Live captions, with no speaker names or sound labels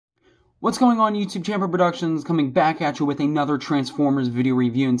What's going on, YouTube? Champer Productions coming back at you with another Transformers video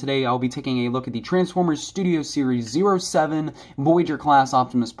review, and today I'll be taking a look at the Transformers Studio Series 07 Voyager class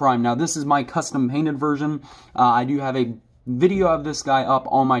Optimus Prime. Now, this is my custom painted version. I do have a video of this guy up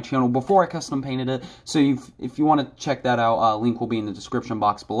on my channel before I custom painted it, so if you want to check that out, link will be in the description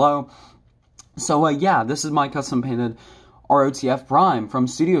box below. So, yeah, this is my custom painted ROTF Prime from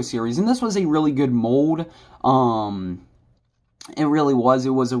Studio Series, and this was a really good mold. It really was. It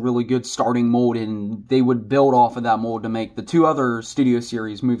was a really good starting mold, and they would build off of that mold to make the two other Studio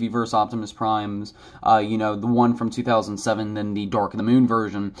Series Movieverse Optimus Primes, you know, the one from 2007, then the Dark of the Moon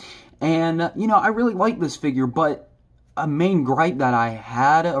version. And, you know, I really like this figure, but a main gripe that I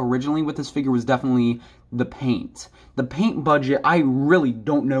had originally with this figure was definitely the paint. The paint budget, I really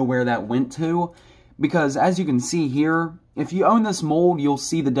don't know where that went to, because as you can see here, if you own this mold, you'll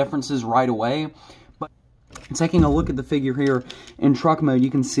see the differences right away. Taking a look at the figure here in truck mode,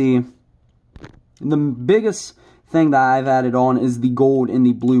 you can see the biggest thing that I've added on is the gold and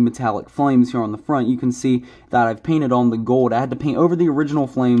the blue metallic flames here on the front. You can see that I've painted on the gold. I had to paint over the original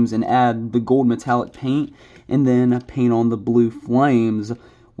flames and add the gold metallic paint, and then paint on the blue flames,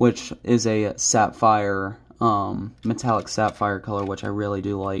 which is a sapphire, metallic sapphire color, which I really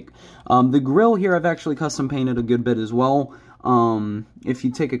do like. The grille here I've actually custom painted a good bit as well. If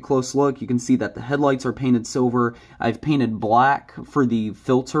you take a close look, you can see that the headlights are painted silver. I've painted black for the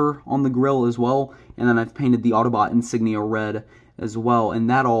filter on the grille as well, and then I've painted the Autobot insignia red as well, and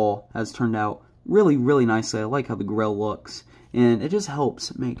that all has turned out really, really nicely. I like how the grille looks, and it just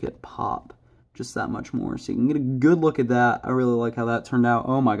helps make it pop just that much more, so you can get a good look at that. I really like how that turned out.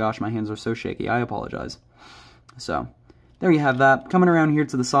 Oh my gosh, my hands are so shaky. I apologize. So, there you have that. Coming around here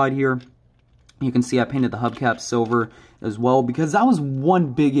to the side here, you can see I painted the hubcap silver as well, because that was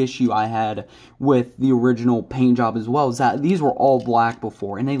one big issue I had with the original paint job as well, is that these were all black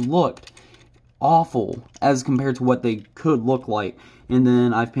before, and they looked awful as compared to what they could look like. And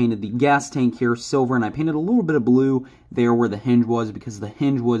then I've painted the gas tank here silver, and I painted a little bit of blue there where the hinge was, because the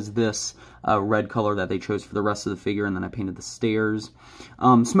hinge was this red color that they chose for the rest of the figure, and then I painted the stairs.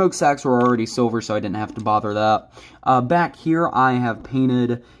 Smokestacks were already silver, so I didn't have to bother that. Back here, I have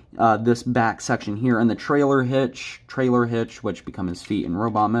painted this back section here, and the trailer hitch, which become his feet in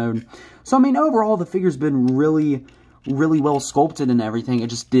robot mode. So, I mean, overall, the figure's been really, really well sculpted and everything. It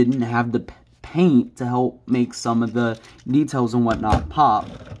just didn't have the paint to help make some of the details and whatnot pop.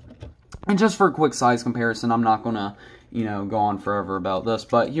 And just for a quick size comparison, I'm not gonna, you know, go on forever about this,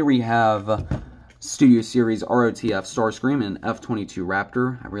 but here we have Studio Series ROTF Starscream and F-22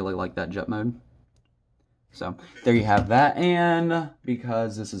 Raptor. I really like that jet mode. So, there you have that, and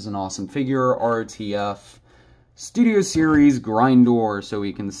because this is an awesome figure, ROTF Studio Series Grindor, so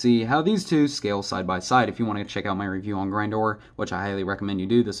we can see how these two scale side by side. If you want to check out my review on Grindor, which I highly recommend you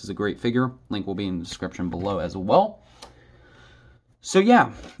do, this is a great figure. Link will be in the description below as well. So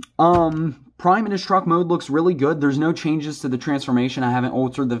yeah, Prime in his truck mode looks really good. There's no changes to the transformation. I haven't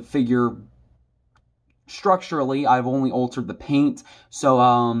altered the figure structurally. I've only altered the paint. So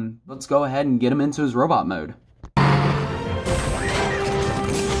let's go ahead and get him into his robot mode.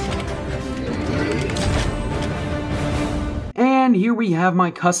 And here we have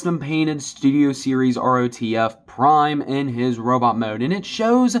my custom painted Studio Series ROTF Prime in his robot mode. And it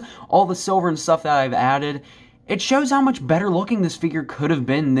shows all the silver and stuff that I've added. It shows how much better looking this figure could have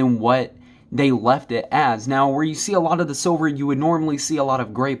been than what they left it as. Now, where you see a lot of the silver, you would normally see a lot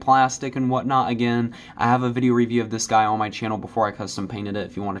of gray plastic and whatnot. Again, I have a video review of this guy on my channel before I custom painted it.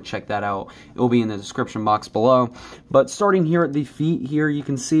 If you want to check that out, it will be in the description box below. But starting here at the feet here, you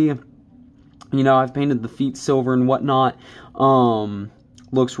can see, you know, I've painted the feet silver and whatnot.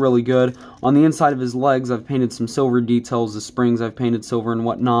 Looks really good. On the inside of his legs, I've painted some silver details. The springs, I've painted silver and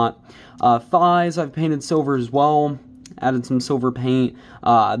whatnot. Thighs, I've painted silver as well. Added some silver paint.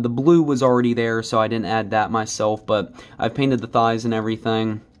 The blue was already there, so I didn't add that myself, but I've painted the thighs and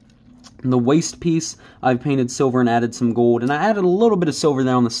everything. The waist piece, I've painted silver and added some gold, and I added a little bit of silver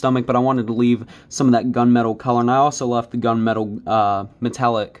there on the stomach, but I wanted to leave some of that gunmetal color, and I also left the gunmetal,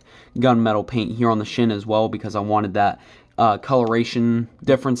 metallic gunmetal paint here on the shin as well, because I wanted that coloration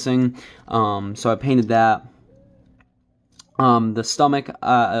differencing, so I painted that. The stomach,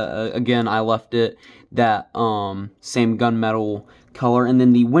 again, I left it that same gunmetal color, and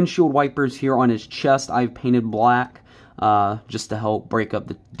then the windshield wipers here on his chest, I've painted black, just to help break up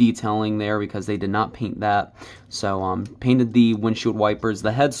the detailing there, because they did not paint that. So, painted the windshield wipers.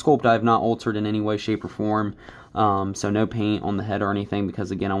 The head sculpt I have not altered in any way, shape, or form. So no paint on the head or anything,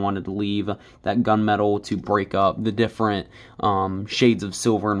 because again, I wanted to leave that gunmetal to break up the different shades of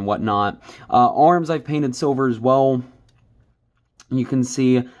silver and whatnot. Arms I've painted silver as well. You can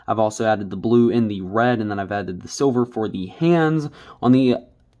see I've also added the blue and the red, and then I've added the silver for the hands. On the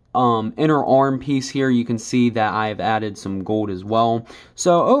inner arm piece here, you can see that I've added some gold as well.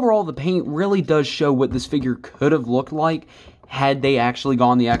 So overall, the paint really does show what this figure could have looked like had they actually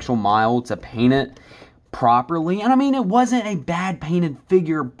gone the actual mile to paint it properly. And I mean, it wasn't a bad painted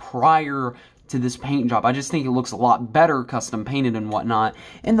figure prior to this paint job. I just think it looks a lot better custom painted and whatnot.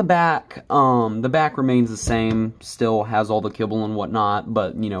 In the back remains the same, still has all the kibble and whatnot,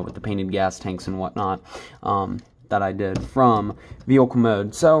 but you know, with the painted gas tanks and whatnot that I did from vehicle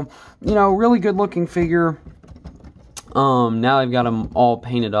mode. So, you know, really good looking figure. Now I've got them all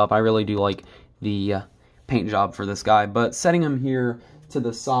painted up. I really do like the paint job for this guy, but setting him here to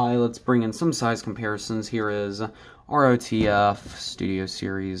the side, let's bring in some size comparisons. Here is ROTF Studio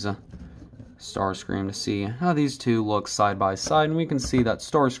Series Starscream to see how these two look side by side, and we can see that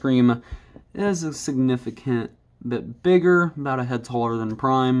Starscream is a significant bit bigger, about a head taller than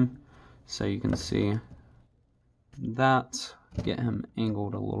Prime, so you can see that. Get him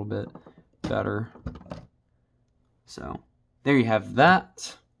angled a little bit better. So there you have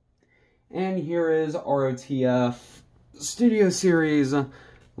that. And here is ROTF Studio Series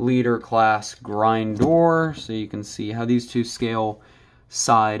Leader Class Grindor, so you can see how these two scale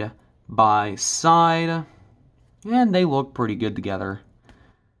side by side, and they look pretty good together,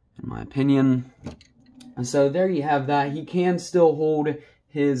 in my opinion. And so there you have that. He can still hold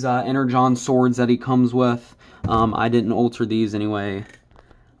his Energon swords that he comes with. I didn't alter these anyway,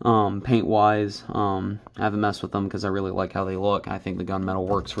 paint-wise. I haven't messed with them because I really like how they look. I think the gunmetal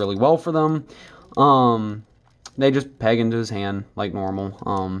works really well for them. They just peg into his hand like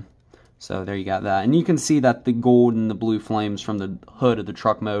normal. So there you got that. And you can see that the gold and the blue flames from the hood of the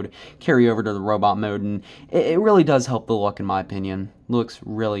truck mode carry over to the robot mode, and it really does help the look, in my opinion. Looks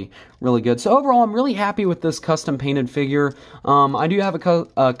really, really good. So overall, I'm really happy with this custom painted figure. I do have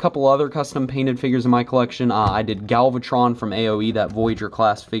a couple other custom painted figures in my collection. I did Galvatron from AOE, that Voyager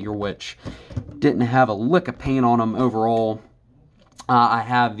class figure, which didn't have a lick of paint on them overall. I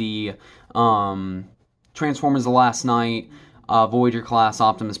have the Transformers The Last Night, Voyager class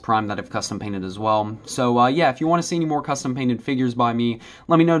Optimus Prime that I've custom painted as well. So yeah, if you want to see any more custom painted figures by me,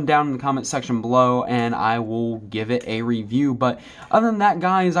 let me know down in the comment section below and I will give it a review. But other than that,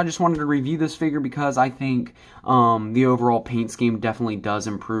 guys, I just wanted to review this figure because I think the overall paint scheme definitely does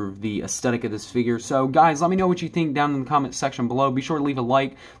improve the aesthetic of this figure. So guys, let me know what you think down in the comment section below. Be sure to leave a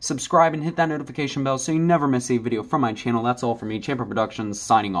like, subscribe, and hit that notification bell so you never miss a video from my channel. That's all for me, Champer Productions,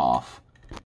 signing off.